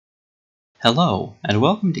Hello, and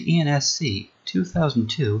welcome to ENSC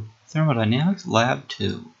 2002 Thermodynamics Lab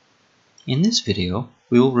 2. In this video,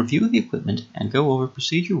 we will review the equipment and go over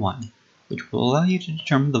Procedure 1, which will allow you to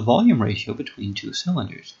determine the volume ratio between two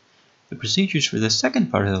cylinders. The procedures for the second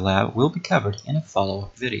part of the lab will be covered in a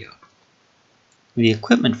follow-up video. The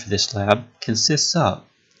equipment for this lab consists of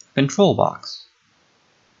a control box,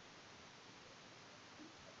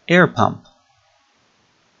 air pump,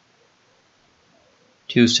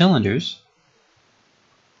 two cylinders,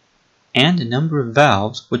 and a number of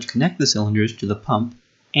valves which connect the cylinders to the pump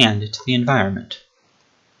and to the environment.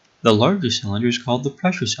 The larger cylinder is called the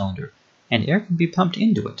pressure cylinder, and air can be pumped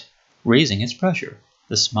into it, raising its pressure.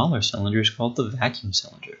 The smaller cylinder is called the vacuum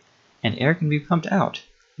cylinder, and air can be pumped out,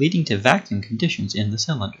 leading to vacuum conditions in the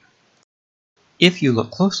cylinder. If you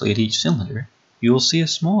look closely at each cylinder, you will see a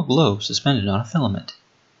small globe suspended on a filament.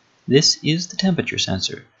 This is the temperature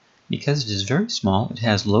sensor. Because it is very small, it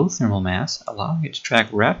has low thermal mass, allowing it to track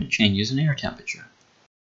rapid changes in air temperature.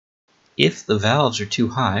 If the valves are too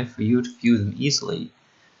high for you to view them easily,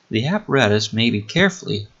 the apparatus may be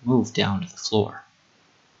carefully moved down to the floor.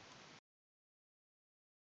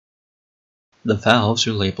 The valves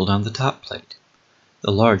are labeled on the top plate.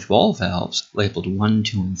 The large wall valves, labeled 1,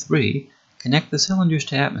 2, and 3, connect the cylinders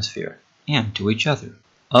to atmosphere and to each other.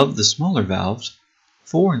 Of the smaller valves,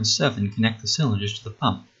 4 and 7 connect the cylinders to the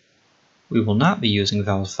pump. We will not be using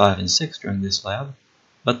valves 5 and 6 during this lab,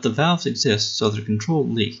 but the valves exist so that a controlled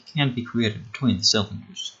leak can be created between the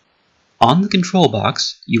cylinders. On the control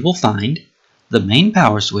box, you will find the main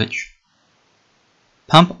power switch,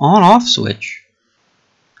 pump on-off switch,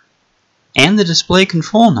 and the display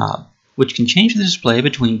control knob, which can change the display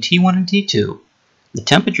between T1 and T2, the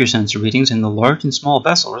temperature sensor readings in the large and small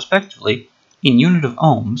vessel respectively in unit of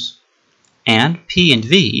ohms, and P and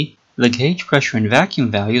V, the gauge pressure and vacuum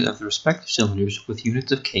values of the respective cylinders with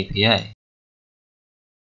units of kPa.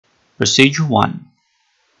 Procedure 1.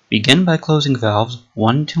 Begin by closing valves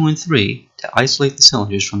 1, 2, and 3 to isolate the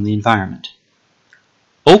cylinders from the environment.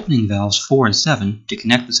 Opening valves 4 and 7 to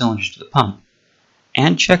connect the cylinders to the pump,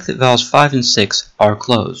 and check that valves 5 and 6 are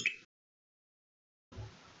closed.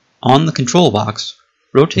 On the control box,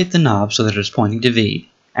 rotate the knob so that it is pointing to V,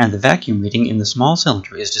 and the vacuum reading in the small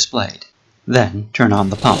cylinder is displayed. Then turn on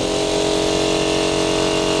the pump.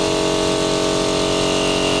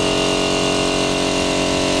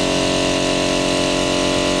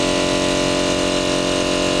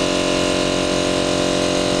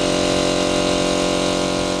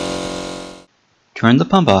 Turn the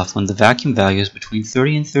pump off when the vacuum value is between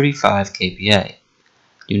 30 and 35 kPa.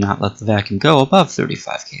 Do not let the vacuum go above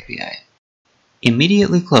 35 kPa.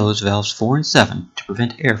 Immediately close valves 4 and 7 to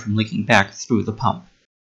prevent air from leaking back through the pump.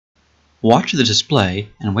 Watch the display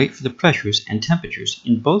and wait for the pressures and temperatures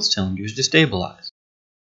in both cylinders to stabilize.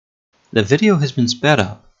 The video has been sped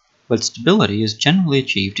up, but stability is generally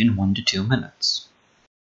achieved in 1 to 2 minutes.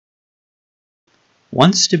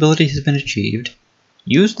 Once stability has been achieved,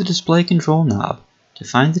 use the display control knob to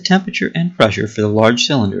find the temperature and pressure for the large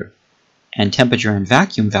cylinder, and temperature and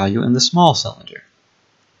vacuum value in the small cylinder.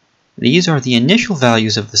 These are the initial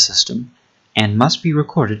values of the system and must be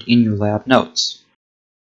recorded in your lab notes.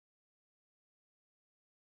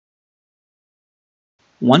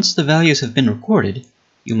 Once the values have been recorded,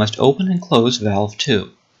 you must open and close valve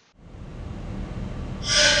 2.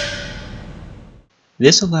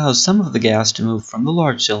 This allows some of the gas to move from the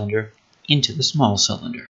large cylinder into the small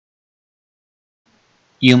cylinder.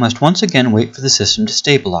 You must once again wait for the system to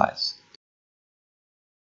stabilize.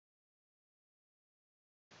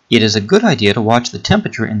 It is a good idea to watch the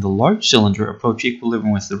temperature in the large cylinder approach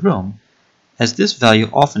equilibrium with the room, as this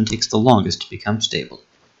value often takes the longest to become stable.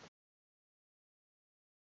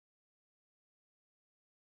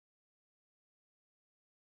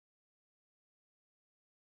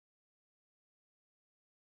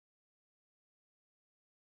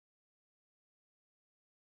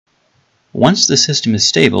 Once the system is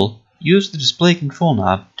stable, use the display control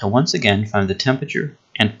knob to once again find the temperature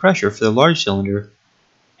and pressure for the large cylinder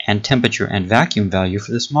and temperature and vacuum value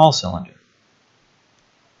for the small cylinder.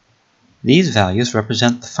 These values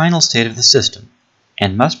represent the final state of the system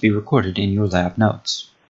and must be recorded in your lab notes.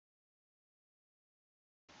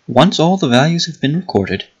 Once all the values have been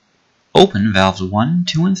recorded, open valves 1,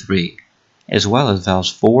 2, and 3, as well as valves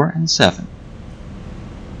 4 and 7.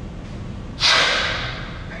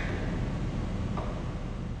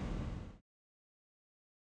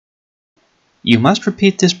 You must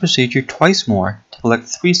repeat this procedure twice more to collect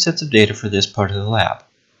 3 sets of data for this part of the lab.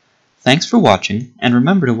 Thanks for watching, and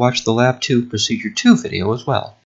remember to watch the Lab 2 Procedure 2 video as well.